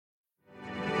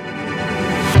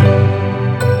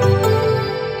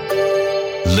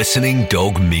Listening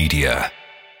Dog Media.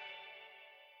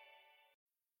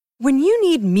 When you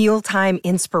need mealtime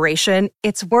inspiration,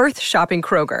 it's worth shopping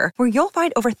Kroger, where you'll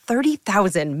find over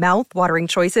 30,000 mouth-watering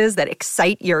choices that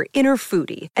excite your inner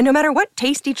foodie. And no matter what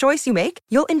tasty choice you make,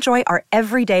 you'll enjoy our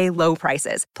everyday low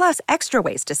prices, plus extra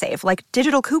ways to save, like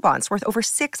digital coupons worth over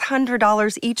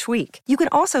 $600 each week. You can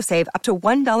also save up to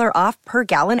 $1 off per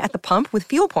gallon at the pump with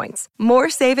fuel points.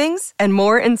 More savings and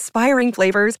more inspiring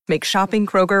flavors make shopping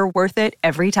Kroger worth it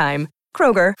every time.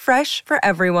 Kroger, fresh for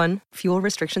everyone. Fuel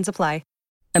restrictions apply.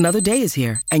 Another day is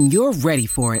here, and you're ready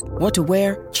for it. What to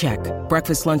wear? Check.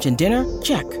 Breakfast, lunch, and dinner?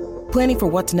 Check. Planning for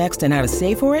what's next and how to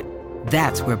save for it?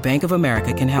 That's where Bank of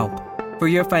America can help. For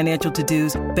your financial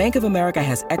to-dos, Bank of America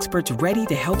has experts ready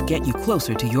to help get you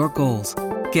closer to your goals.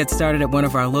 Get started at one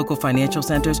of our local financial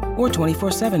centers or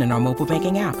 24/7 in our mobile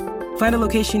banking app. Find a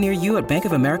location near you at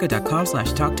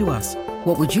bankofamerica.com/talktous.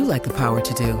 What would you like the power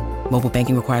to do? Mobile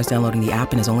banking requires downloading the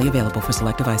app and is only available for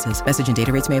select devices. Message and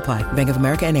data rates may apply. Bank of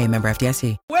America N.A., member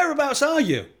FDIC. Whereabouts are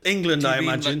you? England, I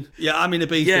imagine. Yeah, I'm in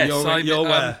Ibiza. Yes, you're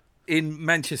where? In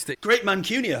Manchester. Great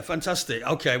Mancunia, fantastic.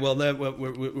 Okay, well,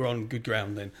 we're on good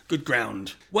ground then. Good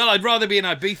ground. Well, I'd rather be in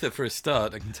Ibiza for a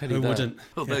start, I can tell you Who that. wouldn't?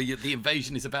 Although the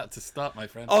invasion is about to start, my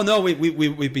friend. Oh, no,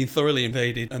 we've been thoroughly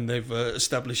invaded and they've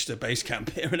established a base camp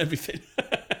here and everything.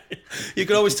 You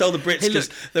can always tell the Brits because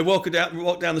they walk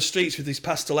down the streets with these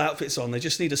pastel outfits on. They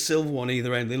just need a silver one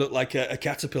either end. They look like a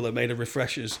caterpillar made of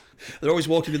refreshers. They're always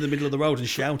walking in the middle of the road and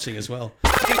shouting as well.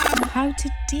 How to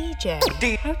DJ.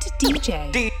 How to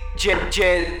DJ.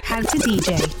 How to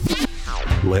DJ.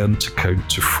 Learn to count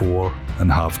to 4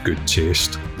 and have good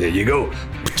taste. There you go.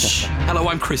 Hello,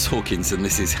 I'm Chris Hawkins, and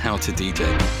this is How to DJ.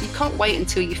 You can't wait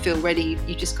until you feel ready.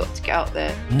 You just got to get out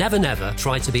there. Never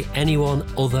try to be anyone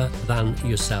other than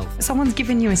yourself. Someone's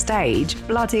given you a stage.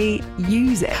 Bloody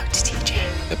use it. How to DJ.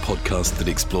 A podcast that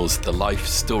explores the life,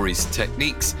 stories,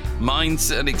 techniques,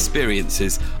 minds, and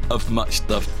experiences of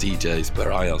much-loved DJs,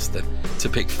 where I ask them to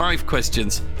pick 5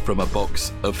 questions from a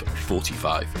box of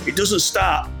 45. It doesn't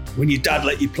start when your dad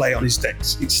let you play on his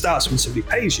decks. It starts when somebody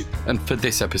pays you. And for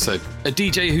this episode, a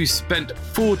DJ who spent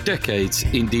 4 decades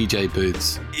in DJ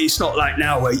booths. It's not like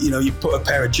now where, you put a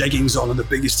pair of jeggings on and the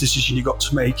biggest decision you got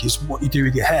to make is what you do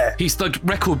with your hair. He's lugged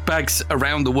record bags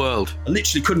around the world. I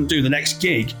literally couldn't do the next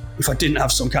gig if I didn't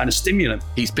have some kind of stimulant.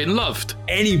 He's been loved.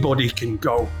 Anybody can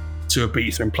go to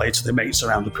Ibiza and play to their mates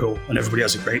around the pool and everybody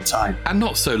has a great time. And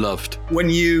not so loved. When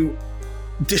you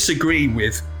disagree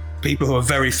with people who are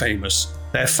very famous,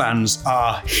 their fans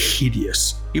are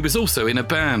hideous. He was also in a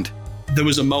band. There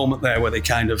was a moment there where they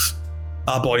kind of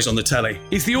are boys on the telly.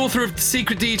 He's the author of The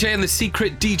Secret DJ and The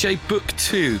Secret DJ Book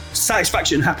 2.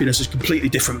 Satisfaction and happiness is completely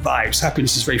different vibes.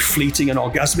 Happiness is very fleeting and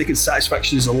orgasmic, and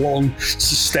satisfaction is a long,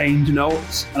 sustained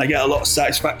note. And I get a lot of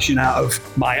satisfaction out of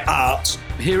my art.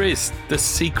 Here is The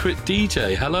Secret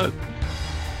DJ. Hello.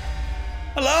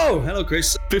 Hello,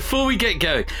 Chris. Before we get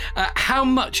going, how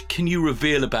much can you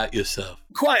reveal about yourself?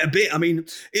 Quite a bit. I mean,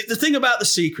 the thing about The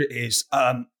Secret is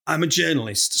I'm a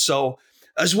journalist. So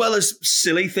as well as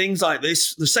silly things like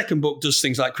this, the second book does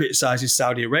things like criticises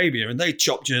Saudi Arabia, and they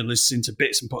chop journalists into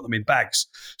bits and put them in bags.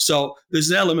 So there's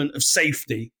an element of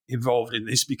safety involved in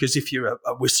this, because if you're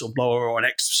a whistleblower or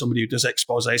somebody who does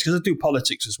exposés, because I do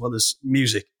politics as well as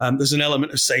music, there's an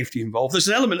element of safety involved. There's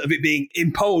an element of it being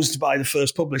imposed by the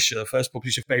first publisher. The first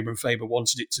publisher, Faber and Faber,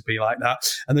 wanted it to be like that.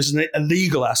 And there's a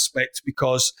legal aspect,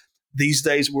 because these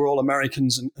days we're all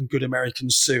Americans and good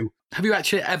Americans sue. Have you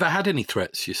actually ever had any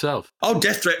threats yourself? Oh,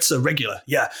 death threats are regular,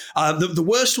 yeah. The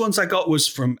worst ones I got was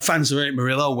from fans of Eric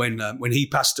Murillo when he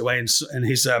passed away, and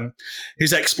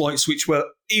his exploits, which were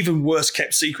even worse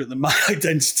kept secret than my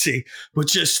identity, were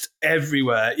just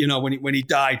everywhere. When he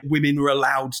died, women were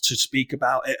allowed to speak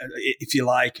about it, if you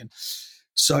like, and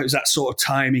so it was that sort of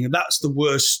timing, and that's the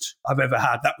worst I've ever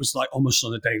had. That was like almost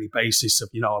on a daily basis of,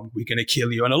 we're going to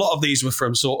kill you. And a lot of these were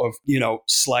from sort of,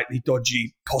 slightly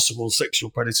dodgy possible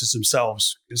sexual predators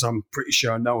themselves, because I'm pretty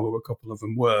sure I know who a couple of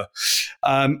them were.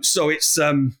 So it's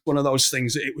one of those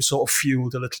things that it was sort of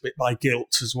fueled a little bit by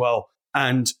guilt as well.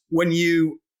 And when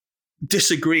you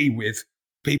disagree with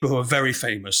people who are very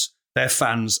famous, their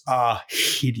fans are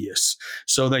hideous.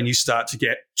 So then you start to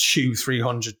get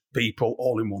 200-300 people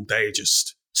all in one day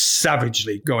just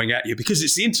savagely going at you, because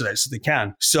it's the internet, so they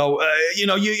can. So,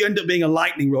 you end up being a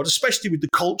lightning rod, especially with the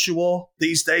culture war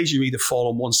these days. You either fall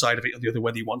on one side of it or the other,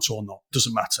 whether you want to or not.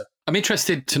 Doesn't matter. I'm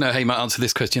interested to know how you might answer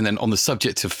this question then on the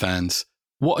subject of fans.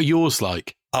 What are yours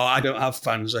like? Oh, I don't have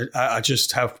fans. I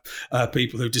just have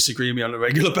people who disagree with me on a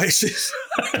regular basis.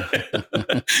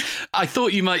 I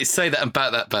thought you might say that and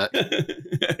bat that back.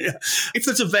 Yeah. If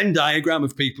there's a Venn diagram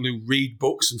of people who read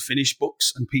books and finish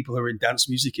books and people who are in dance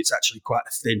music, it's actually quite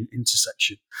a thin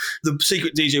intersection. The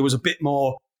Secret DJ was a bit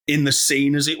more in the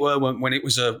scene, as it were, when it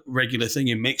was a regular thing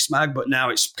in Mixmag, but now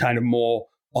it's kind of more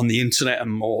on the internet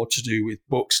and more to do with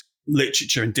books.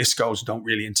 Literature and discos don't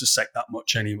really intersect that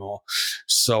much anymore.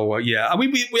 So, I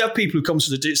mean, we have people who come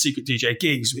to the Secret DJ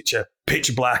gigs, which are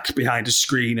pitch black behind a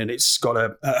screen and it's got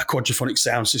a quadraphonic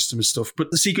sound system and stuff.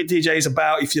 But the Secret DJ is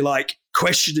about, if you like,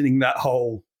 questioning that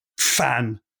whole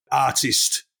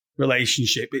fan-artist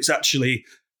relationship. It's actually,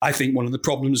 I think, one of the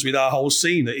problems with our whole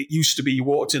scene, that it used to be you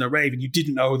walked in a rave and you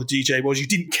didn't know who the DJ was. You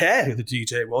didn't care who the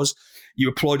DJ was. You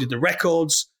applauded the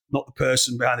records, not the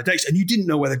person behind the decks, and you didn't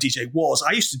know where the DJ was.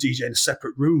 I used to DJ in a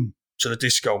separate room to the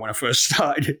disco when I first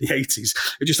started in the 80s.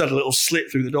 It just had a little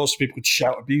slit through the door so people could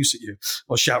shout abuse at you,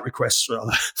 or shout requests,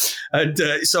 rather. And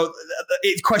so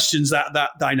it questions that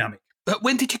dynamic. But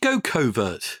when did you go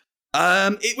covert?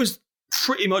 It was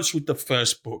pretty much with the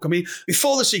first book. I mean,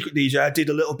 before The Secret DJ, I did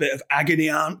a little bit of agony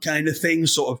aunt kind of thing,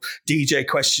 sort of DJ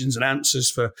questions and answers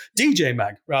for DJ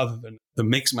Mag rather than the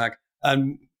Mix Mag.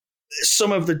 And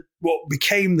some of what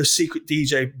became the Secret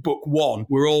DJ Book 1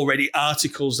 were already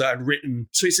articles that I'd written.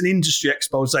 So it's an industry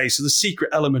expose. So the secret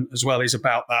element as well is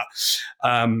about that.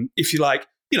 If you like,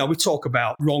 we talk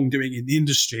about wrongdoing in the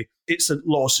industry. It's a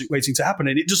lawsuit waiting to happen.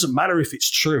 And it doesn't matter if it's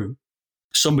true.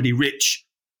 Somebody rich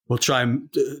will try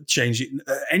and change it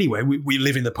anyway. We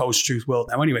live in the post-truth world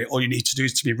now anyway. All you need to do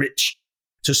is to be rich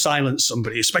to silence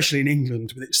somebody, especially in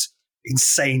England with its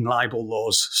insane libel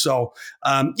laws. So,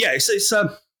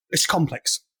 it's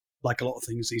complex, like a lot of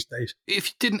things these days. If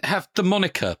you didn't have the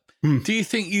moniker, do you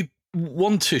think you'd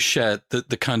want to share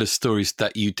the kind of stories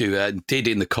that you do and did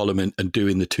in the column and do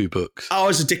in the two books? I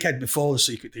was a dickhead before The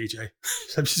Secret DJ.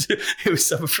 It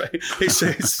was, I'm afraid,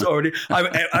 it's already,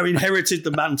 I inherited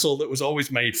the mantle that was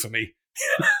always made for me.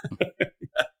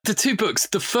 The two books,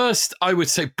 the first, I would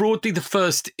say broadly, the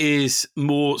first is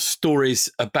more stories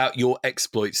about your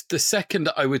exploits. The second,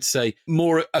 I would say,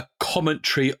 more a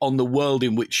commentary on the world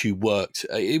in which you worked.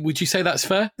 Would you say that's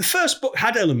fair? The first book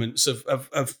had elements of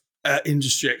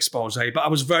industry expose, but I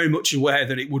was very much aware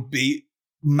that it would be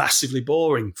massively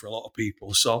boring for a lot of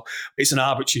people. So it's an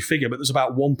arbitrary figure, but there's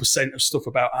about 1% of stuff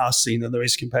about our scene than there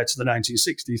is compared to the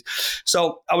 1960s.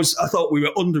 So I thought we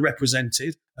were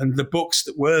underrepresented, and the books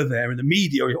that were there in the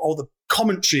media, all the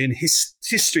commentary and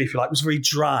history, if you like, was very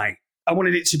dry. I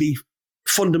wanted it to be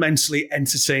fundamentally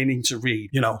entertaining to read,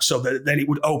 so that then it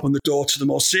would open the door to the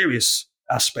more serious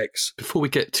aspects. Before we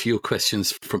get to your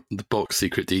questions from the box,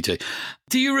 Secret DJ,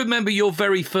 do you remember your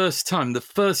very first time, the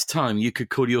first time you could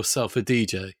call yourself a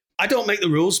DJ? I don't make the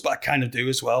rules, but I kind of do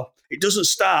as well. It doesn't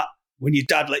start when your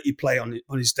dad let you play on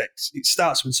his decks. It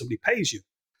starts when somebody pays you.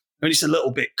 I mean, it's a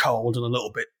little bit cold and a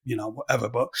little bit, whatever,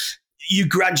 but you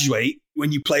graduate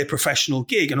when you play a professional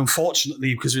gig. And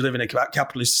unfortunately, because we live in a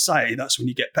capitalist society, that's when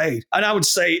you get paid. And I would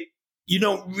say you're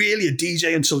not really a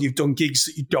DJ until you've done gigs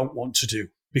that you don't want to do.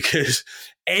 Because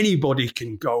anybody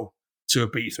can go to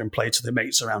Ibiza and play to their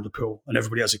mates around the pool and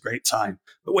everybody has a great time.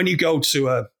 But when you go to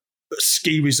a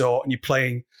ski resort and you're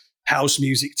playing house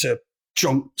music to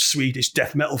drunk Swedish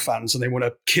death metal fans and they want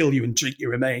to kill you and drink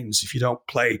your remains if you don't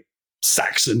play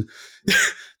Saxon,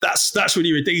 that's when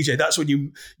you're a DJ. That's when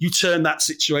you turn that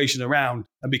situation around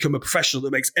and become a professional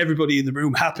that makes everybody in the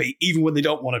room happy, even when they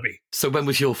don't want to be. So when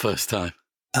was your first time?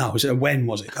 When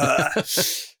was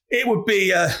it? It would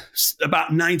be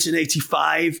about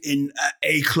 1985 in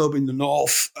a club in the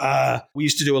north. We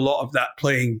used to do a lot of that,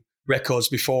 playing records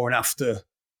before and after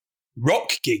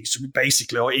rock gigs,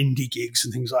 basically, or indie gigs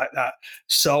and things like that.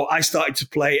 So I started to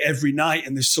play every night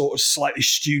in this sort of slightly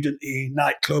student-y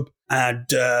nightclub. And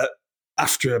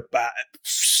after about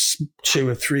 2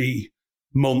 or 3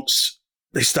 months,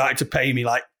 they started to pay me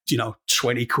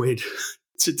 20 quid.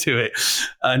 To do it,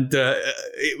 and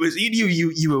it was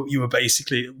you were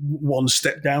basically one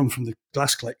step down from the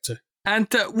glass collector. And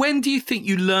when do you think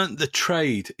you learnt the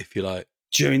trade, if you like?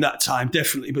 During that time,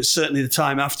 definitely, but certainly the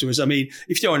time afterwards. I mean,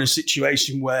 if you're in a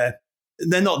situation where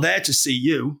they're not there to see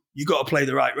you, you got to play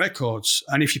the right records,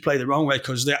 and if you play the wrong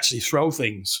records, they actually throw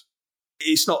things.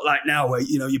 It's not like now where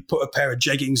you put a pair of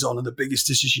jeggings on and the biggest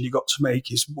decision you got to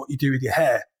make is what you do with your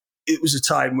hair. It was a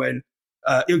time when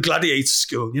in gladiator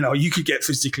school, you could get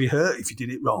physically hurt if you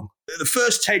did it wrong. The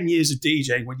first 10 years of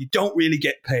DJing, when you don't really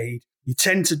get paid, you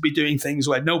tend to be doing things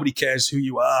where nobody cares who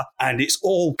you are, and it's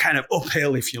all kind of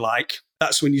uphill, if you like.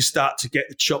 That's when you start to get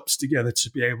the chops together to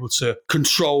be able to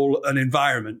control an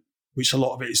environment, which a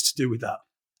lot of it is to do with that.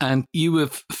 And you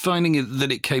were finding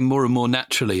that it came more and more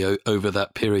naturally over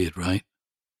that period, right?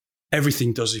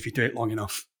 Everything does if you do it long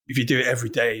enough. if you do it every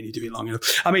day and you do it long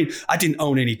enough. I mean, I didn't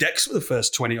own any decks for the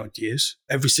first 20 odd years.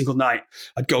 Every single night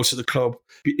I'd go to the club.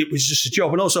 It was just a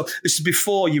job. And also, this is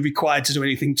before you're required to do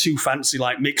anything too fancy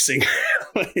like mixing.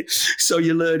 So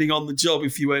you're learning on the job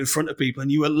if you were in front of people,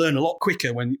 and you will learn a lot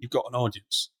quicker when you've got an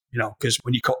audience. Because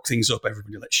when you cock things up,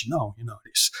 everybody lets you know,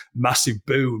 it's massive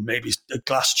boom, maybe a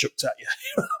glass chucked at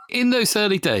you. In those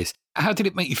early days, how did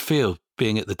it make you feel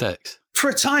being at the decks? For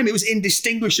a time, it was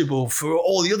indistinguishable for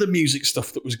all the other music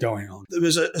stuff that was going on. There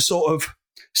was a sort of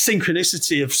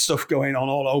synchronicity of stuff going on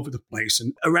all over the place.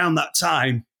 And around that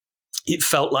time, it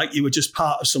felt like you were just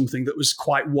part of something that was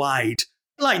quite wide.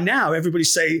 Like now, everybody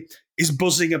is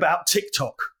buzzing about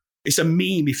TikTok. It's a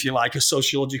meme, if you like, a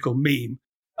sociological meme.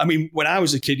 I mean, when I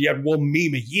was a kid, you had one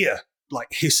meme a year, like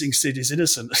Hissing Sid is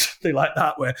Innocent, something like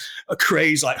that, where a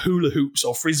craze like hula hoops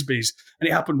or frisbees, and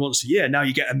it happened once a year. Now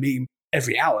you get a meme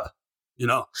every hour.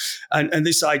 And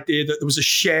this idea that there was a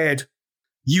shared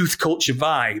youth culture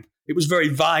vibe. It was very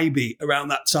vibey around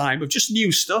that time of just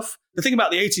new stuff. The thing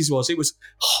about the 80s was it was a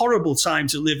horrible time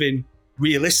to live in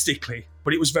realistically,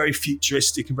 but it was very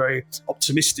futuristic and very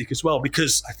optimistic as well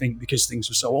because things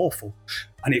were so awful.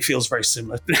 And it feels very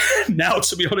similar. Now,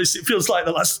 to be honest, it feels like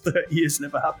the last 30 years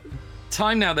never happened.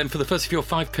 Time now then for the first of your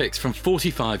 5 picks from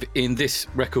 45 in this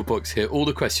record box here. All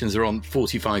the questions are on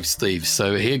 45 sleeves.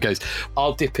 So here goes.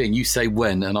 I'll dip in, you say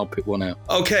when, and I'll pick one out.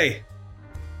 Okay.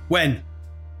 When?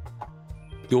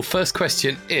 Your first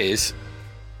question is,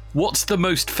 what's the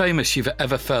most famous you've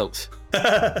ever felt?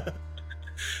 I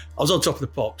was on Top of the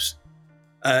Pops.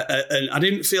 And I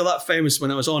didn't feel that famous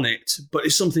when I was on it, but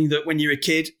it's something that when you're a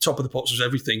kid, Top of the Pops was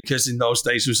everything, because in those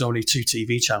days there was only 2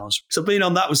 TV channels. So being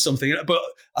on that was something. But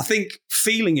I think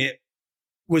feeling it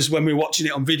was when we were watching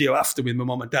it on video after with my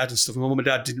mum and dad and stuff. My mum and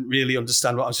dad didn't really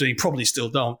understand what I was doing, probably still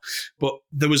don't. But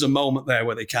there was a moment there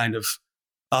where they kind of,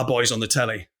 our boys on the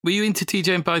telly. Were you into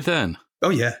DJing by then?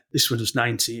 Oh, yeah. This was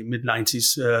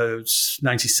mid-90s,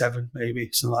 97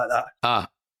 maybe, something like that.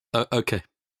 Okay.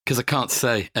 Because I can't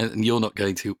say, and you're not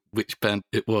going to, which band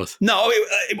it was. No,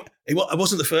 it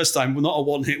wasn't the first time. Not a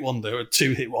one-hit wonder, a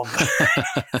 2-hit wonder.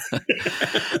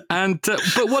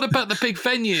 But what about the big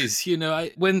venues?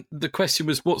 When the question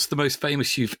was, what's the most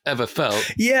famous you've ever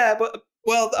felt? Yeah,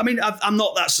 I mean, I'm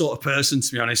not that sort of person,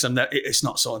 to be honest. It's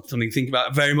not sort of something to think about.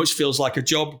 It very much feels like a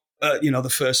job,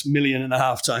 the first 1.5 million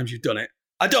times you've done it.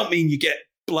 I don't mean you get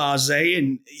blasé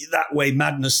and that way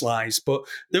madness lies, but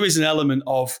there is an element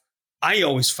of, I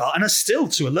always felt, and I still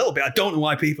to a little bit, I don't know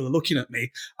why people are looking at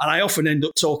me, and I often end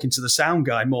up talking to the sound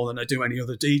guy more than I do any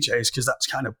other DJs because that's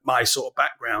kind of my sort of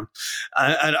background.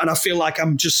 And I feel like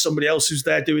I'm just somebody else who's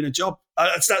there doing a job.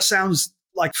 That sounds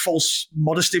like false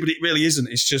modesty, but it really isn't.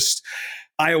 It's just,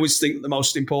 I always think the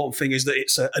most important thing is that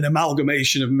it's an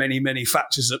amalgamation of many, many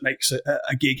factors that makes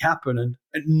a gig happen, and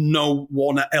no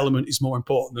one element is more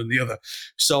important than the other.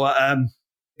 So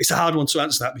it's a hard one to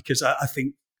answer that because I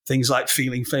think things like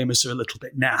feeling famous are a little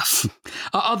bit naff.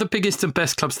 Are the biggest and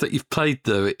best clubs that you've played,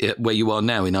 though, where you are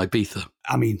now in Ibiza?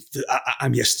 I mean,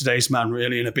 I'm yesterday's man,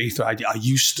 really, in Ibiza. I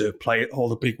used to play at all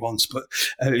the big ones, but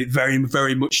it very,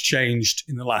 very much changed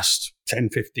in the last 10,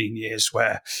 15 years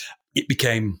where it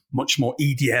became much more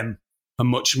EDM and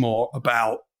much more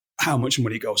about how much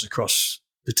money goes across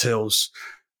the tills.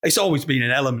 It's always been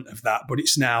an element of that, but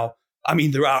it's now, I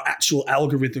mean, there are actual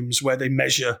algorithms where they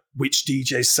measure which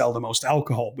DJs sell the most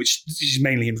alcohol, which is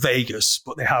mainly in Vegas,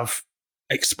 but they have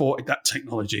exported that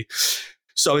technology.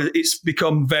 So it's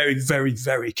become very, very,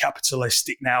 very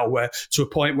capitalistic now, where to a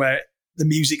point where the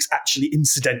music's actually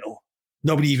incidental.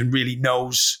 Nobody even really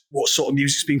knows what sort of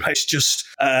music's being played. It's just,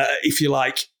 if you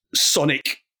like,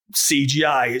 sonic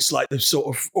CGI. It's like the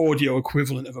sort of audio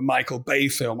equivalent of a Michael Bay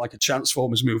film, like a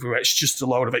Transformers movie, where it's just a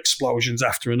load of explosions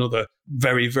after another,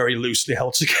 very, very loosely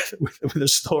held together with a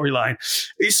storyline.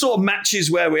 It sort of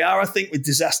matches where we are, I think, with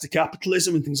disaster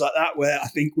capitalism and things like that, where I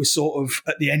think we're sort of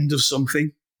at the end of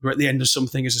something. We're at the end of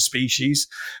something as a species.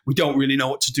 We don't really know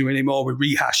what to do anymore. We're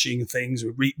rehashing things.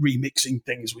 We're remixing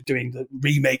things. We're doing the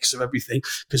remakes of everything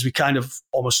because we kind of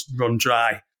almost run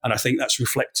dry. And I think that's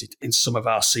reflected in some of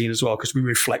our scene as well, because we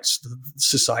reflect the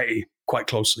society quite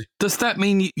closely. Does that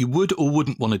mean you would or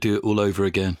wouldn't want to do it all over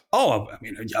again? Oh, I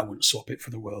mean, I wouldn't swap it for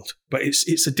the world. But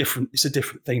it's a different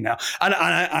thing now. And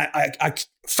I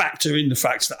factor in the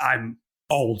fact that I'm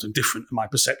old and different, and my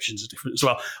perceptions are different as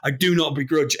well. I do not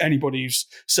begrudge anybody who's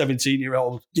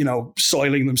 17-year-old,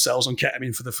 soiling themselves on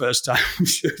ketamine for the first time.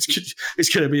 It's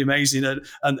going to be amazing,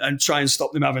 and try and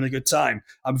stop them having a good time.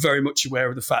 I'm very much aware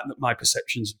of the fact that my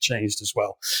perceptions have changed as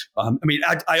well. I mean,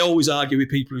 I always argue with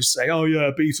people who say, oh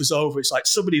yeah, beef is over. It's like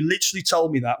somebody literally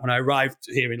told me that when I arrived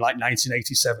here in like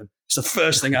 1987. It's the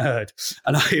first thing I heard.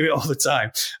 And I hear it all the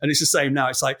time. And it's the same now.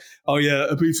 It's like, oh yeah,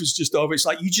 Ibiza's just over. It's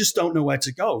like, you just don't know where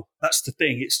to go. That's the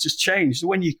thing. It's just changed.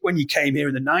 When you came here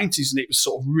in the 90s and it was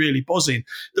sort of really buzzing,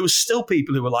 there was still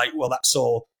people who were like, well, that's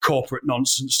all corporate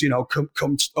nonsense,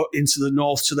 come into the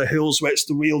north to the hills where it's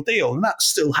the real deal. And that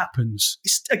still happens.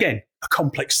 It's, again, a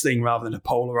complex thing rather than a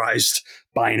polarized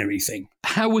binary thing.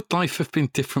 How would life have been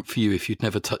different for you if you'd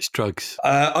never touched drugs?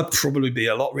 I'd probably be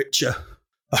a lot richer.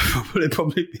 I'd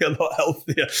probably be a lot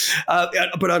healthier.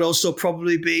 But I'd also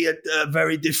probably be a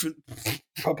very different,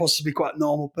 possibly quite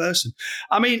normal person.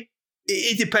 I mean,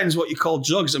 it depends what you call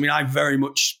drugs. I mean, I very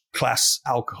much class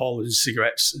alcohol and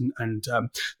cigarettes and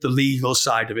the legal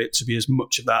side of it to be as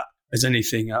much of that as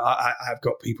anything. I've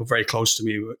got people very close to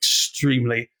me who are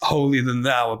extremely holier than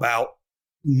thou about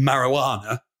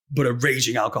marijuana, but are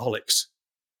raging alcoholics.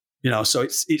 So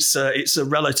it's a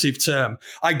relative term.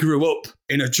 I grew up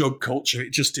in a drug culture.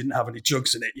 It just didn't have any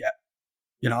drugs in it yet.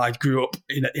 I grew up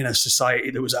in a society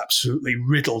that was absolutely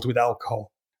riddled with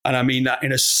alcohol. And I mean that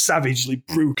in a savagely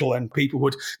brutal, and people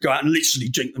would go out and literally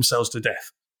drink themselves to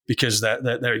death because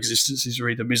their existences were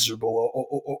either miserable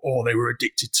or they were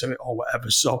addicted to it or whatever.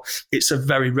 So it's a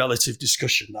very relative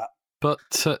discussion, that. But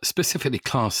specifically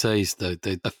Class A's, though,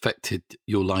 they affected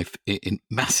your life in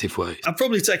massive ways. I've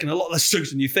probably taken a lot less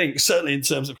drugs than you think, certainly in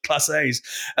terms of Class A's.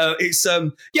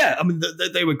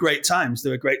 They were great times. They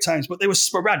were great times, but they were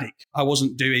sporadic. I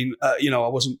wasn't doing, I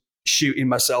wasn't shooting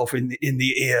myself in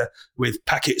the ear with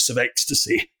packets of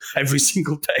ecstasy every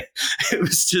single day.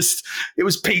 It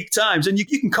was peak times. And you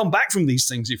can come back from these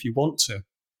things if you want to.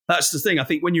 That's the thing. I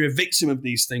think when you're a victim of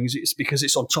these things, it's because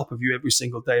it's on top of you every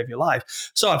single day of your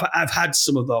life. So I've had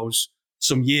some of those,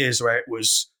 some years where it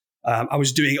was, I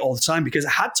was doing it all the time because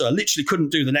I had to. I literally couldn't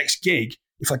do the next gig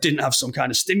if I didn't have some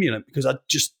kind of stimulant because I'd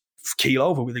just keel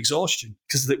over with exhaustion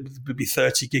because there would be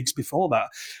 30 gigs before that.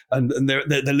 And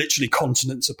they're literally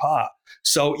continents apart.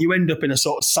 So you end up in a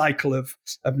sort of cycle of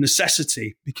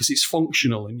necessity because it's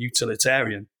functional and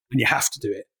utilitarian and you have to do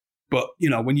it. But,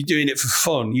 when you're doing it for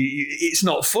fun, it's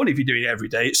not fun if you're doing it every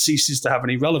day. It ceases to have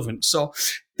any relevance. So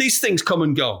these things come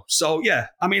and go. So, yeah,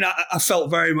 I mean, I felt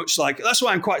very much like that's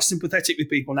why I'm quite sympathetic with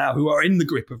people now who are in the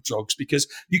grip of drugs, because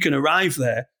you can arrive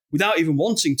there without even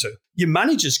wanting to. Your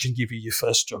managers can give you your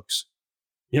first drugs.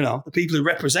 The people who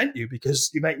represent you because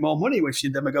you make more money if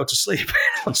you never go to sleep.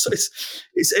 So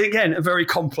it's again, a very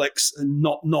complex and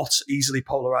not easily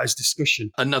polarized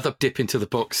discussion. Another dip into the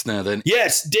box now then.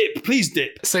 Yes, dip. Please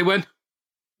dip. Say when.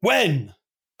 When?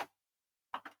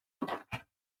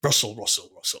 Russell.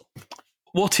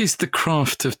 What is the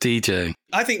craft of DJing?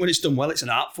 I think when it's done well, it's an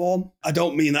art form. I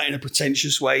don't mean that in a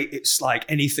pretentious way. It's like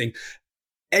anything.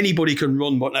 Anybody can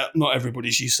run, but not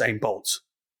everybody's Usain Bolt.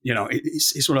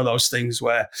 It's one of those things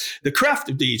where the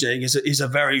craft of DJing is a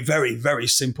very, very, very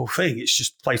simple thing. It's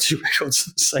just play two records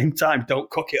at the same time. Don't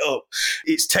cock it up.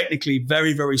 It's technically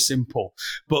very, very simple.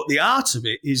 But the art of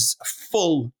it is a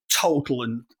full, total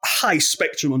and high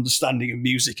spectrum understanding of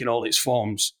music in all its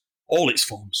forms. All its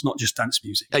forms, not just dance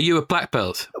music. Are you a black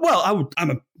belt? Well,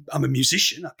 I'm a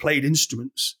musician. I played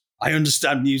instruments. I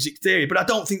understand music theory, but I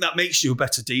don't think that makes you a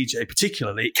better DJ.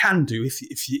 Particularly, it can do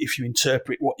if you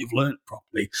interpret what you've learned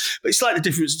properly. But it's like the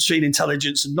difference between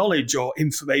intelligence and knowledge, or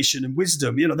information and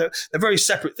wisdom. They're very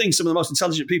separate things. Some of the most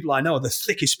intelligent people I know are the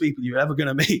thickest people you're ever going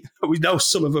to meet. We know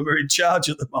some of them are in charge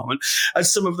at the moment, and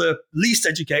some of the least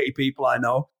educated people I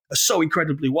know are so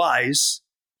incredibly wise.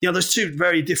 There's two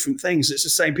very different things. It's the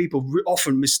same. People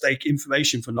often mistake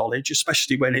information for knowledge,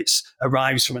 especially when it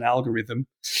arrives from an algorithm.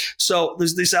 So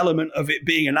there's this element of it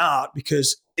being an art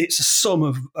because it's a sum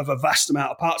of a vast amount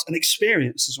of parts and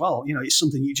experience as well. It's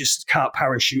something you just can't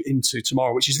parachute into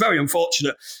tomorrow, which is very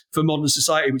unfortunate for modern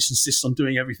society, which insists on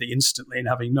doing everything instantly and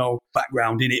having no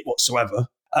background in it whatsoever.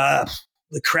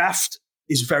 The craft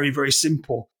is very, very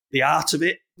simple. The art of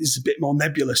it is a bit more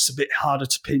nebulous, a bit harder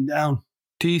to pin down.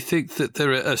 Do you think that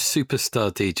there are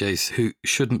superstar DJs who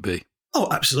shouldn't be? Oh,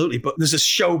 absolutely. But there's a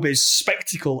showbiz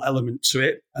spectacle element to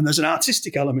it, and there's an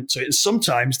artistic element to it. And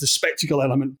sometimes the spectacle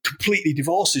element completely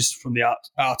divorces from the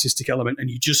artistic element, and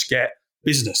you just get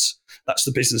business. That's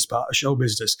the business part of show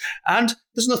business. And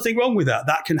there's nothing wrong with that.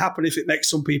 That can happen if it makes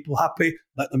some people happy.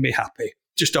 Let them be happy.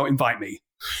 Just don't invite me.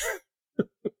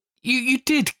 You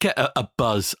did get a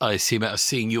buzz, I assume, out of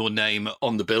seeing your name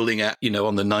on the building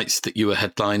on the nights that you were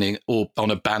headlining or on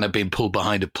a banner being pulled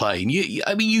behind a plane.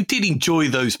 You did enjoy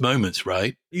those moments,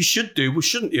 right? You should do, well,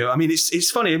 shouldn't you? I mean, it's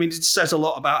funny. I mean, it says a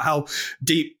lot about how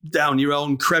deep down your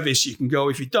own crevice you can go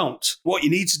if you don't. What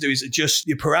you need to do is adjust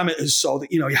your parameters so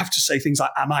that, you have to say things like,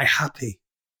 am I happy?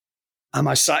 Am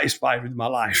I satisfied with my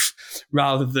life?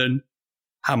 Rather than,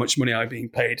 how much money I'm being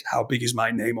paid, how big is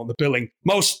my name on the billing.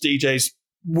 Most DJs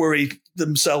worry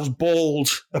themselves bald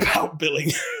about billing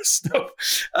stuff,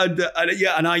 and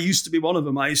I used to be one of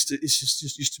them. It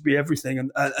just used to be everything,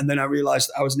 and then I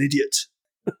realised I was an idiot.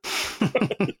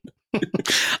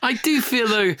 I do feel,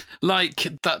 though, like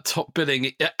that top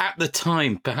billing at the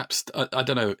time, perhaps, I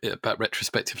don't know about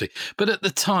retrospectively, but at the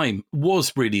time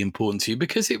was really important to you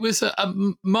because it was a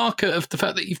marker of the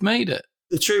fact that you've made it.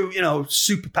 The true,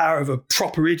 superpower of a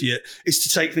proper idiot is to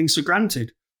take things for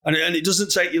granted. And it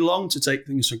doesn't take you long to take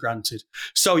things for granted.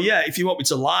 So, yeah, if you want me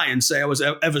to lie and say I was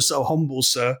ever so humble,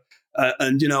 sir,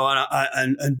 and do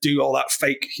all that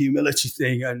fake humility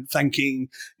thing and thanking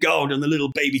God and the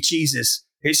little baby cheeses,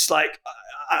 it's like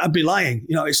I'd be lying.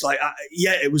 It's like,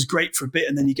 it was great for a bit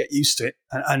and then you get used to it.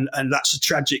 And that's a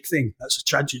tragic thing. That's a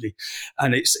tragedy.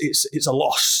 And it's a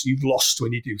loss. You've lost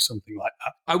when you do something like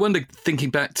that. I wonder,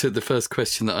 thinking back to the first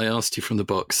question that I asked you from the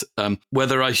box,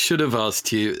 whether I should have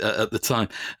asked you at the time,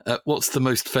 what's the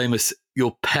most famous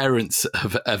your parents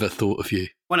have ever thought of you?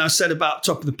 When I said about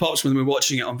Top of the Pops when we were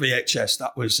watching it on VHS,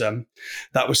 that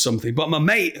was something. But my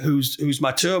mate, who's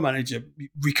my tour manager,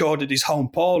 recorded his home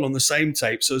porn on the same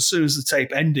tape. So as soon as the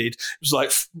tape ended, it was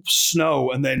like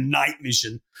snow and then night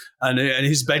vision. And in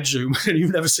his bedroom, and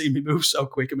you've never seen me move so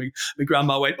quick. And my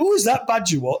grandma went, "Oh, is that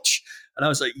Badger Watch?" And I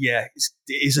was like, "Yeah, it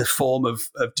is a form of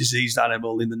diseased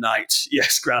animal in the night."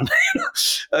 Yes, Gran.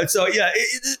 So yeah,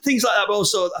 things like that. But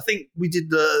also, I think we did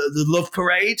the Love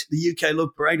Parade, the UK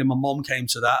Love Parade, and my mom came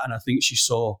to that, and I think she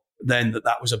saw then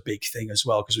that was a big thing as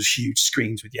well because it was huge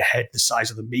screens with your head the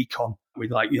size of the Mekong with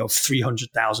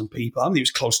 300,000 people. I think it was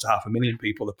close to 500,000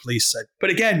 people, the police said. But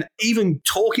again, even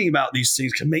talking about these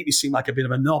things can make me seem like a bit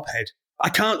of a knobhead. I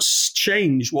can't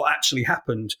change what actually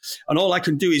happened. And all I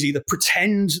can do is either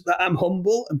pretend that I'm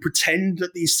humble and pretend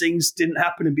that these things didn't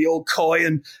happen and be all coy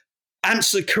and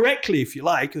answer correctly, if you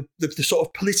like. The sort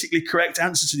of politically correct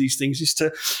answer to these things is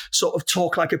to sort of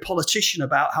talk like a politician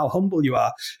about how humble you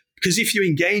are. Because if you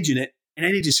engage in it, in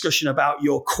any discussion about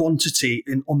your quantity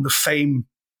on the fame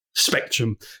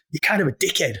spectrum, you're kind of a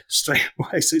dickhead straight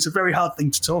away. So it's a very hard thing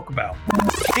to talk about.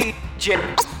 How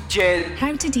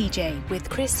to DJ with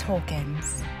Chris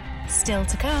Hawkins. Still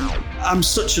to come. I'm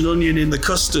such an onion in the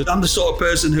custard. I'm the sort of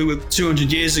person who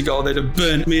 200 years ago they'd have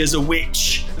burnt me as a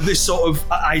witch. This sort of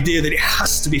idea that it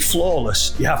has to be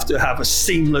flawless. You have to have a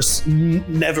seamless,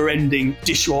 never-ending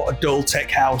dishwater dull tech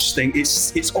house thing.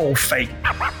 It's all fake.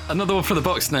 Another one for the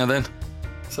box now then.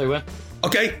 So when?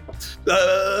 Okay.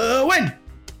 When?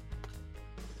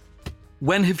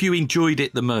 When have you enjoyed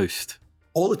it the most?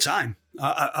 All the time.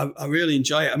 I really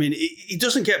enjoy it. I mean, it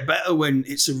doesn't get better when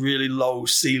it's a really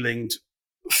low-ceilinged,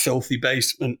 filthy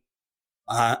basement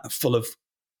full of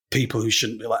people who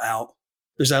shouldn't be let out.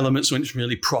 There's elements when it's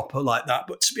really proper like that.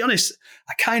 But to be honest,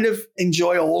 I kind of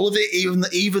enjoy all of it,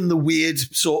 even the weird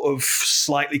sort of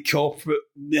slightly corporate,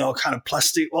 kind of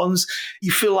plastic ones.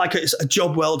 You feel like it's a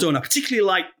job well done. I particularly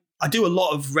like, I do a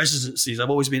lot of residencies. I've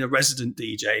always been a resident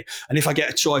DJ. And if I get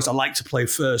a choice, I like to play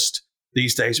first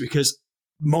these days because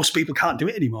most people can't do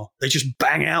it anymore. They just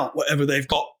bang out whatever they've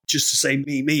got just to say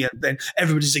me, and then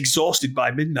everybody's exhausted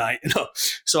by midnight.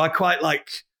 So I quite like,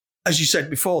 as you said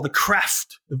before, the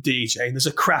craft of DJing. There's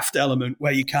a craft element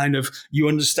where you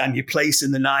understand your place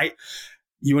in the night.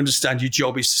 You understand your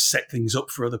job is to set things up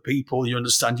for other people. You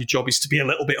understand your job is to be a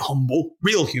little bit humble,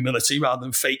 real humility rather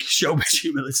than fake showbiz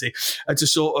humility, and to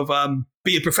sort of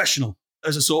be a professional.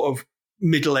 As a sort of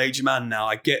middle-aged man now,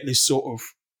 I get this sort of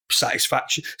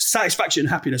satisfaction and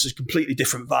happiness is completely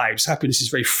different vibes. Happiness is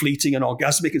very fleeting and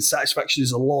orgasmic, and satisfaction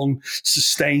is a long,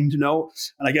 sustained note.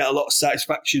 And I get a lot of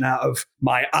satisfaction out of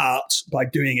my art by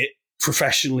doing it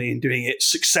professionally and doing it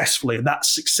successfully. And that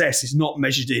success is not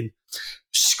measured in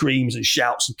screams and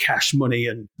shouts and cash money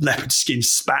and leopard skin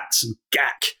spats and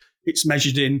gack. It's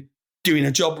measured in doing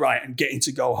a job right and getting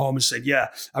to go home and say, yeah,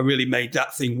 I really made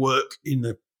that thing work in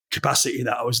the capacity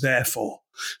that I was there for.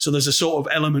 So there's a sort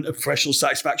of element of professional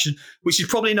satisfaction, which is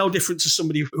probably no different to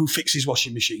somebody who fixes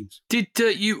washing machines. Did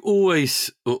you always,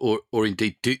 or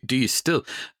indeed, do you still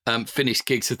finish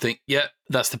gigs and think, yeah,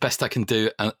 that's the best I can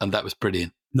do, and that was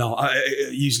brilliant? No,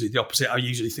 usually the opposite. I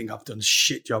usually think I've done a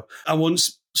shit job. I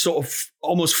once sort of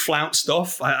almost flounced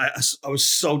off. I was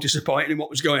so disappointed in what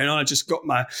was going on. I just got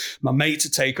my mate to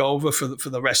take over for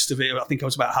the rest of it. I think I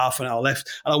was about half an hour left.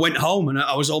 And I went home and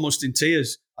I was almost in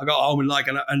tears. I got home and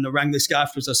I rang this guy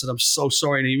afterwards. I said, I'm so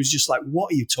sorry. And he was just like,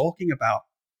 what are you talking about?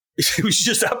 It was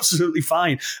just absolutely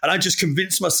fine. And I just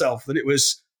convinced myself that it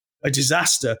was a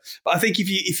disaster. But I think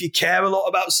if you care a lot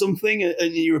about something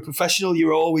and you're a professional,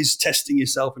 you're always testing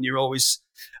yourself and you're always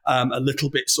a little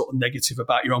bit sort of negative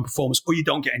about your own performance, or you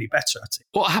don't get any better at it.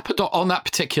 What happened on that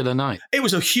particular night? It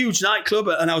was a huge nightclub,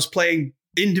 and I was playing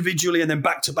individually and then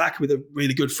back to back with a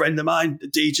really good friend of mine, a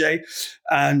DJ,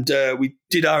 and we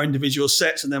did our individual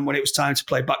sets. And then when it was time to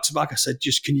play back to back, I said,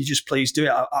 can you just please do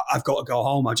it? I've got to go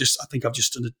home. I think I've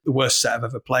just done the worst set I've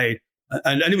ever played.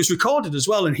 And it was recorded as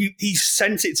well. And he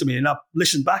sent it to me and I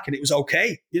listened back and it was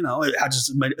okay. You know, it had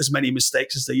as many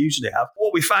mistakes as they usually have.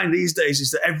 What we find these days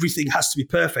is that everything has to be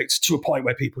perfect to a point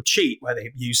where people cheat, where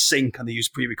they use sync and they use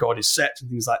pre-recorded sets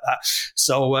and things like that.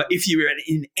 So if you're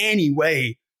in any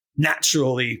way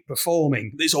naturally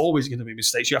performing, there's always going to be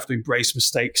mistakes. You have to embrace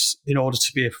mistakes in order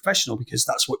to be a professional, because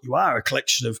that's what you are, a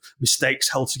collection of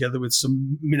mistakes held together with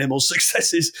some minimal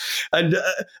successes. And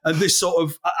this sort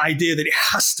of idea that it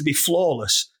has to be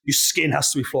flawless. Your skin has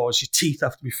to be flawless. Your teeth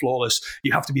have to be flawless.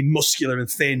 You have to be muscular and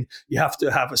thin. You have to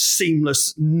have a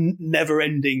seamless,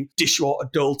 never-ending dishwater,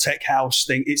 dull tech house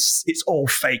thing. It's all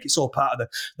fake. It's all part of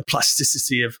the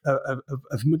plasticity of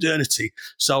modernity.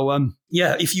 So,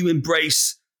 if you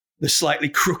embrace the slightly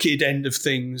crooked end of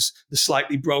things, the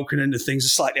slightly broken end of things, the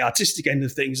slightly artistic end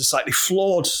of things, the slightly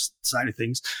flawed side of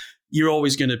things, you're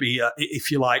always going to be, if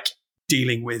you like,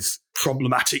 dealing with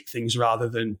problematic things rather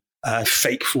than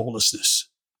fake flawlessness.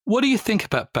 What do you think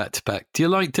about back-to-back? Do you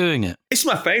like doing it? It's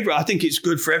my favourite. I think it's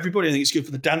good for everybody. I think it's good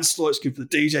for the dance floor. It's good for the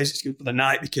DJs. It's good for the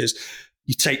night, because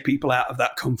you take people out of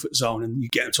that comfort zone and you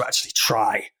get them to actually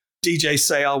try. DJs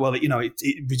say, oh, well,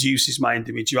 it reduces my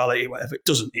individuality, whatever. It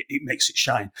doesn't. It makes it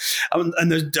shine.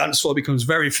 And the dance floor becomes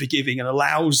very forgiving and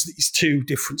allows these two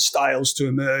different styles to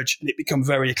emerge, and it becomes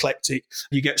very eclectic.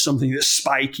 You get something that's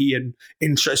spiky and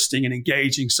interesting and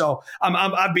engaging. So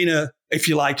I've been if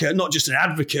you like, not just an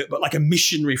advocate, but like a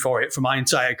missionary for it for my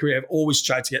entire career. I've always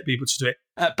tried to get people to do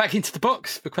it. Back into the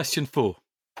box for question 4.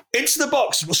 Into the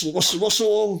box.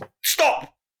 Russell,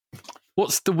 stop.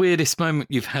 What's the weirdest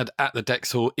moment you've had at the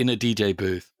Dexhall in a DJ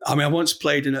booth? I mean, I once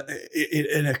played in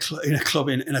a club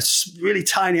in a really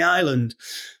tiny island,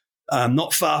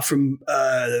 not far from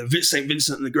St.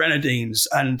 Vincent and the Grenadines,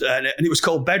 and it was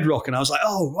called Bedrock. And I was like,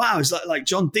 oh wow, it's like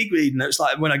John Digweed. And it was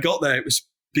like, when I got there, it was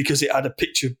because it had a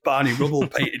picture of Barney Rubble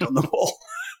painted on the wall.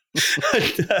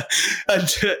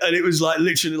 and it was like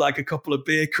literally like a couple of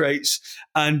beer crates,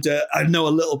 and I know a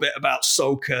little bit about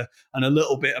soca and a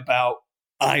little bit about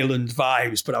island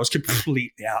vibes, but I was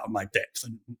completely out of my depth.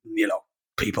 And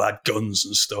people had guns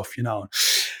and stuff.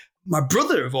 My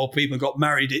brother, of all people, got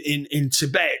married in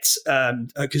Tibet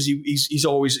because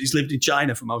he's lived in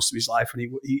China for most of his life, and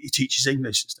he teaches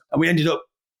English and stuff. And we ended up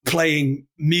playing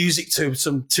music to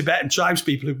some Tibetan tribes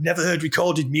people who've never heard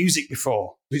recorded music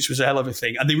before, which was a hell of a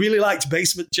thing. And they really liked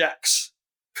Basement Jaxx,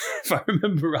 if I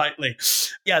remember rightly.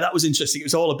 Yeah, that was interesting. It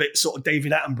was all a bit sort of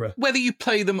David Attenborough. Whether you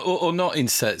play them or not in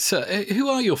sets, who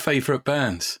are your favourite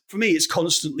bands? For me, it's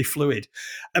constantly fluid.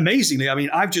 Amazingly, I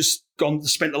mean, I've just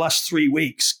spent the last 3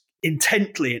 weeks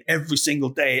intently and every single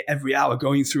day, every hour,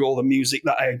 going through all the music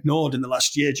that I ignored in the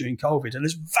last year during COVID. And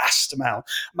there's a vast amount.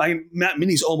 My Mac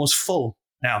Mini's almost full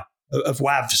now of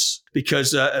WAVs,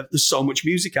 because there's so much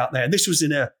music out there. And this was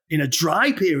in a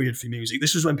dry period for music.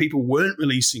 This was when people weren't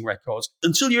releasing records.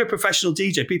 Until you're a professional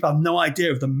DJ, people have no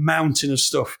idea of the mountain of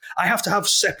stuff. I have to have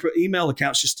separate email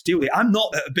accounts just to deal with it. I'm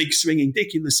not a big swinging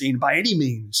dick in the scene by any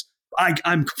means.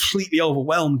 I'm completely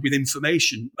overwhelmed with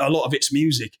information. A lot of it's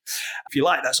music. If you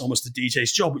like, that's almost the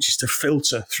DJ's job, which is to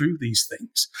filter through these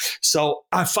things. So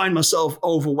I find myself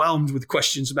overwhelmed with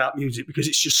questions about music because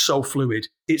it's just so fluid.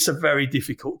 It's a very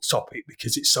difficult topic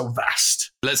because it's so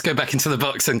vast. Let's go back into the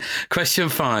box and question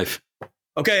 5.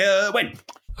 Okay, when?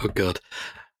 Oh, God.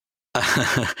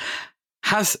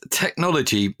 Has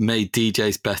technology made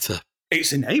DJs better?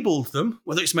 It's enabled them,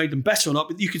 whether it's made them better or not.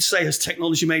 But you could say, has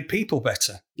technology made people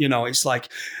better? It's like,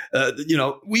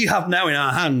 we have now in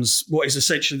our hands what is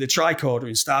essentially the tricorder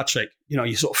in Star Trek.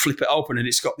 You sort of flip it open and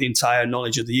it's got the entire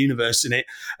knowledge of the universe in it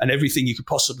and everything you could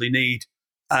possibly need.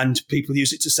 And people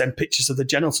use it to send pictures of their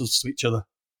genitals to each other.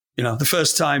 The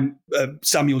first time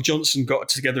Samuel Johnson got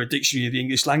together a dictionary of the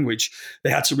English language, they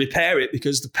had to repair it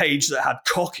because the page that had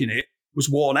cock in it was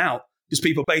worn out because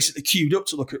people basically queued up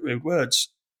to look at rude words.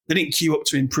 They didn't queue up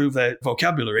to improve their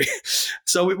vocabulary.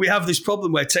 So we have this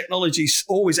problem where technology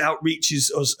always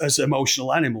outreaches us as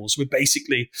emotional animals.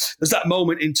 There's that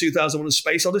moment in 2001: A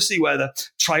Space Odyssey where the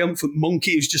triumphant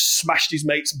monkey who's just smashed his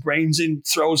mate's brains in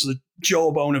throws the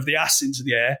jawbone of the ass into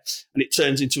the air and it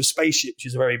turns into a spaceship, which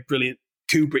is a very brilliant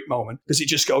Kubrick moment because it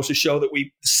just goes to show that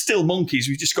we're still monkeys.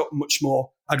 We've just got much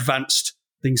more advanced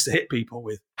things to hit people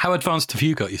with. How advanced have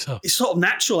you got yourself? It's sort of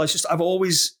natural. I've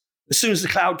always As soon as the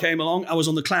cloud came along, I was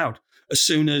on the cloud. As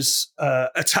soon as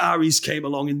Ataris came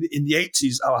along in the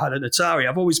 80s, I had an Atari.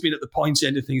 I've always been at the pointy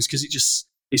end of things because it just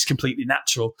is completely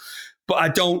natural. But I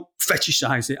don't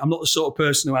fetishize it. I'm not the sort of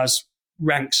person who has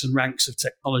ranks and ranks of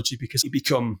technology because you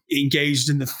become engaged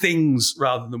in the things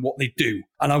rather than what they do.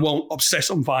 And I won't obsess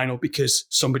on vinyl because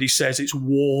somebody says it's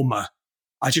warmer.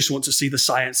 I just want to see the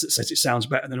science that says it sounds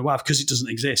better than a WAV because it doesn't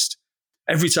exist.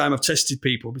 Every time I've tested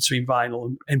people between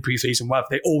vinyl and MP3s and WAV,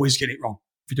 they always get it wrong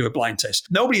if you do a blind test.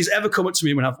 Nobody has ever come up to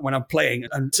me when I'm playing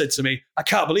and said to me, I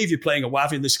can't believe you're playing a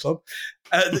WAV in this club.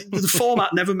 The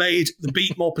format never made the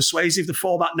beat more persuasive. The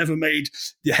format never made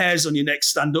the hairs on your neck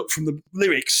stand up from the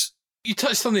lyrics. You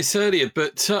touched on this earlier,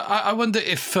 but I wonder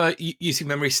if using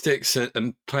memory sticks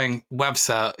and playing WAVs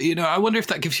out, I wonder if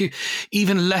that gives you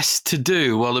even less to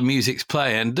do while the music's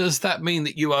playing. Does that mean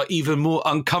that you are even more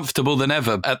uncomfortable than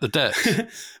ever at the desk?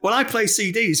 Well, I play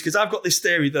CDs because I've got this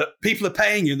theory that people are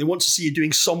paying you and they want to see you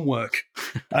doing some work.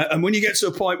 And when you get to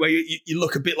a point where you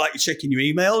look a bit like you're checking your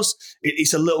emails,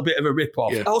 it's a little bit of a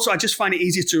rip-off. Yeah. Also, I just find it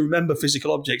easier to remember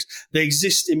physical objects. They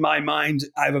exist in my mind.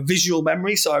 I have a visual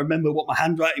memory, so I remember what my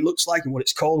handwriting looks like and what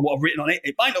it's called and what I've written on it.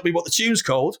 It might not be what the tune's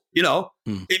called,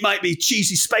 It might be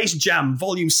Cheesy Space Jam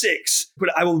Volume 6, but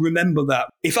I will remember that.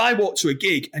 If I walked to a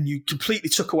gig and you completely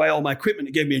took away all my equipment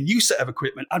and gave me a new set of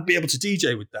equipment, I'd be able to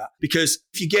DJ with that. Because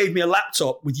if you gave me a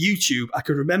laptop with YouTube, I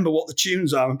could remember what the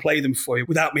tunes are and play them for you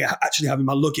without me actually having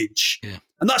my luggage. Yeah.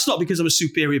 And that's not because I'm a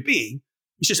superior being.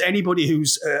 It's just anybody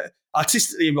who's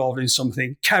artistically involved in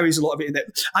something carries a lot of it in there.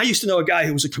 I used to know a guy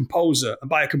who was a composer, and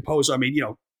by a composer, I mean,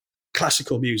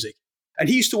 classical music. And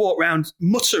he used to walk around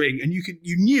muttering, and you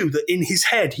knew that in his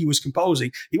head he was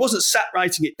composing. He wasn't sat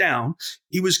writing it down.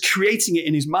 He was creating it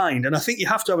in his mind. And I think you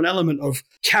have to have an element of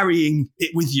carrying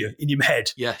it with you in your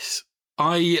head. Yes.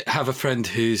 I have a friend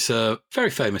who's a very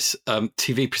famous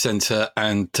TV presenter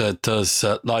and does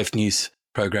live news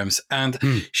programs, and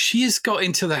she has got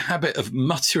into the habit of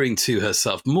muttering to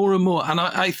herself more and more, and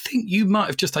I think you might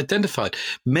have just identified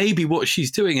maybe what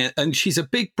she's doing, and she's a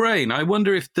big brain. I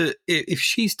wonder if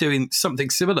she's doing something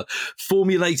similar,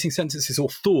 formulating sentences or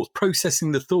thoughts,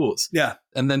 processing the thoughts,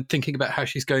 and then thinking about how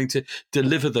she's going to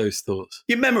deliver those thoughts.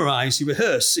 You memorize, you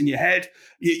rehearse in your head.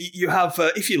 You have,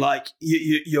 if you like,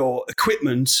 your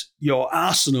equipment, your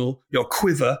arsenal, your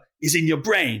quiver is in your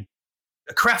brain.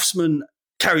 A craftsman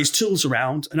carries tools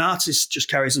around, an artist just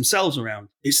carries themselves around.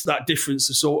 It's that difference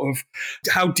of sort of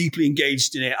how deeply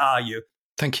engaged in it are you.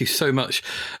 Thank you so much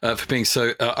for being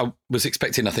so, I was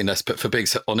expecting nothing less, but for being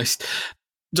so honest.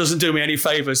 Doesn't do me any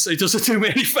favours. It doesn't do me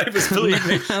any favours, believe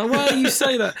me. Well, you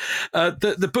say that.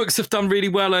 The books have done really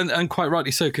well, and quite rightly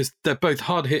so, because they're both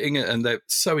hard-hitting and they're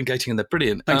so engaging and they're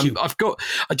brilliant. Thank you.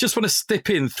 I just want to slip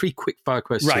in 3 quick-fire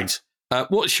questions. Right.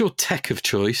 What's your tech of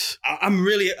choice? I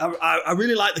really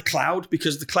like the cloud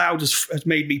because the cloud has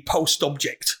made me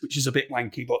post-object, which is a bit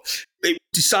wanky, but it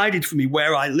decided for me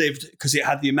where I lived because it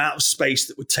had the amount of space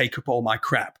that would take up all my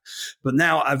crap. But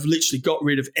now I've literally got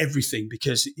rid of everything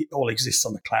because it all exists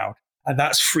on the cloud. And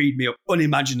that's freed me up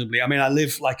unimaginably. I mean, I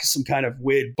live like some kind of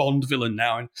weird Bond villain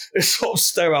now in a sort of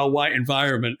sterile white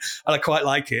environment, and I quite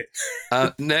like it.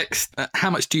 Next, how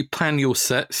much do you plan your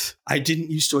sets? I didn't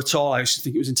used to at all. I used to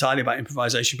think it was entirely about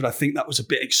improvisation, but I think that was a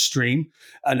bit extreme.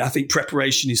 And I think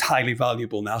preparation is highly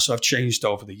valuable now. So I've changed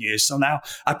over the years. So now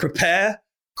I prepare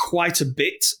quite a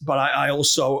bit, but I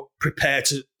also prepare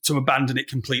to abandon it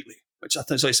completely, which I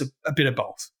think so it's a bit of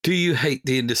both. Do you hate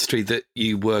the industry that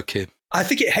you work in? I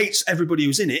think it hates everybody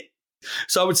who's in it.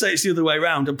 So I would say it's the other way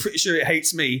around. I'm pretty sure it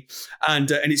hates me,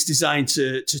 and it's designed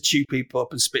to chew people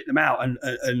up and spit them out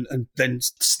and then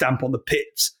stamp on the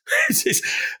pits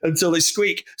until they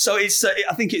squeak. So it's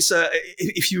I think it's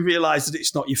if you realise that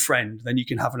it's not your friend, then you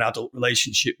can have an adult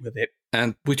relationship with it.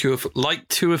 And would you have liked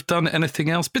to have done anything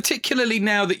else, particularly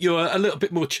now that you're a little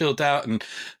bit more chilled out and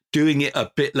doing it a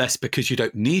bit less because you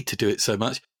don't need to do it so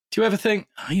much? Do you ever think,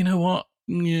 oh, you know what?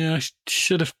 Yeah, I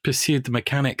should have pursued the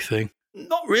mechanic thing.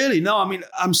 Not really, no. I mean,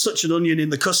 I'm such an onion in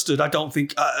the custard. I don't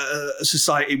think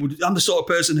society would... I'm the sort of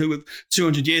person who,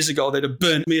 200 years ago, they'd have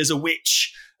burnt me as a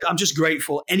witch. I'm just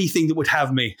grateful. Anything that would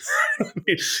have me.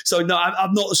 So, no,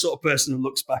 I'm not the sort of person who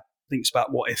looks back, thinks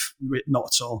about what if.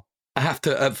 Not at all. I have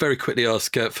to very quickly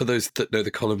ask, for those that know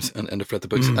the columns and have read the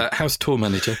books, how's Tour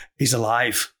Manager? He's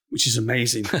alive, which is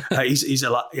amazing. He's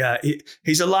alive. Yeah,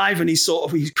 he's alive, and he's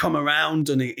come around,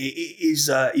 and he's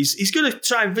going to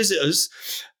try and visit us.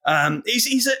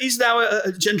 He's now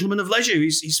a gentleman of leisure.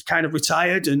 He's kind of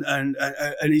retired, and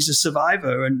he's a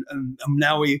survivor, and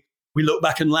now we look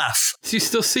back and laugh. Do you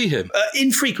still see him?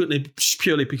 Infrequently,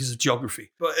 purely because of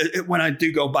geography. But when I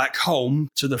do go back home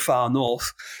to the far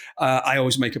north, I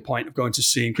always make a point of going to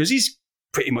see him because he's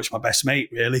pretty much my best mate,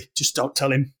 really. Just don't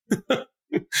tell him.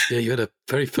 Yeah, you had a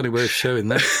very funny way of showing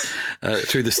that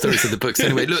through the stories of the books.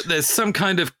 Anyway, look, there's some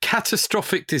kind of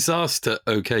catastrophic disaster,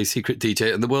 OK, Secret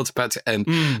DJ, and the world's about to end,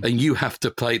 and you have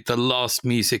to play the last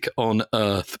music on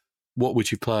Earth. What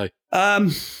would you play?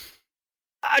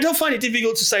 I don't find it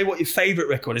difficult to say what your favourite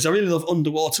record is. I really love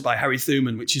Underwater by Harry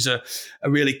Thuman, which is a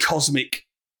really cosmic,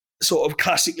 sort of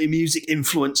classically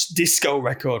music-influenced disco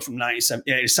record from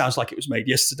 1978. It sounds like it was made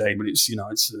yesterday, but it's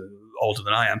older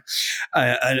than I am.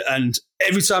 And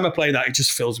every time I play that, it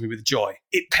just fills me with joy.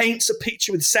 It paints a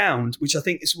picture with sound, which I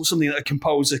think is something that a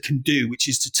composer can do, which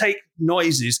is to take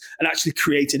noises and actually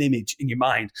create an image in your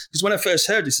mind. Because when I first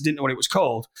heard this, I didn't know what it was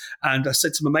called. And I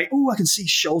said to my mate, I can see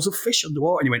shoals of fish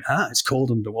underwater. And he went, it's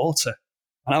called Underwater.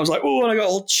 And I was like, and I got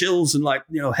all chills and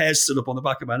hair stood up on the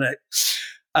back of my neck.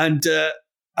 And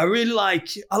I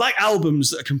like albums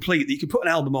that are complete, that you can put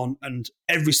an album on and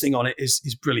everything on it is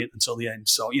brilliant until the end.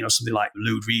 So, something like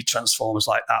Lou Reed, Transformers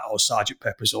like that, or Sgt.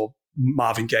 Pepper's, or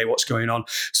Marvin Gaye, What's Going On.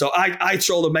 So I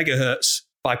Troll the Megahertz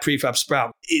by Prefab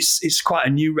Sprout. It's quite a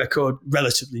new record,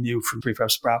 relatively new from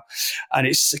Prefab Sprout. And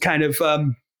it's a kind of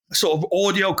sort of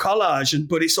audio collage,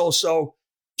 but it's also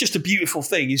just a beautiful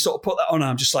thing. You sort of put that on and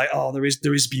I'm just like, there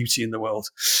is beauty in the world.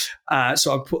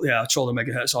 So I put Troll the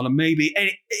Megahertz on, and maybe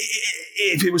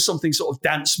if it was something sort of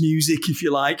dance music, if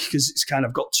you like, because it's kind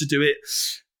of got to do it.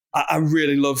 I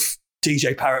really love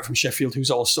DJ Parrott from Sheffield,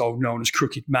 who's also known as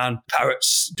Crooked Man.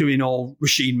 Parrott's doing all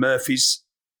Roisin Murphy's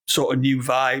sort of new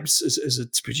vibes as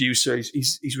a producer.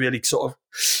 He's really sort of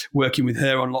working with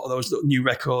her on a lot of those new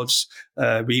records,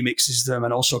 remixes them,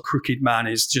 and also Crooked Man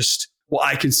is just what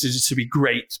I consider to be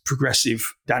great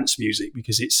progressive dance music,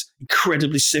 because it's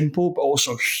incredibly simple, but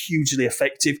also hugely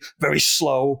effective, very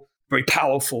slow, very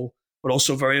powerful, but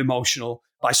also very emotional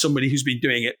by somebody who's been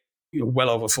doing it well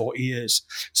over 40 years.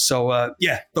 So,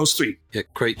 those three. Yeah,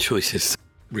 great choices.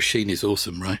 Roisin is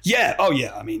awesome, right? Yeah. Oh,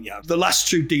 yeah. I mean, the last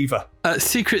true diva.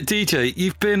 Secret DJ,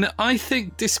 you've been, I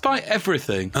think, despite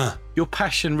everything, your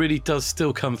passion really does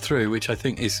still come through, which I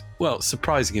think is,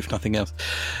 surprising if nothing else.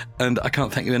 And I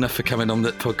can't thank you enough for coming on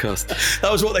that podcast.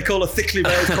 That was what they call a thickly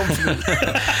veiled compliment.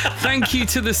 Thank you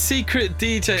to the Secret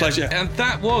DJ. Pleasure. And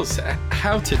that was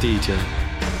How to DJ.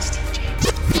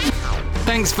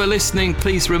 Thanks for listening.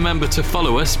 Please remember to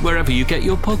follow us wherever you get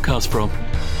your podcast from.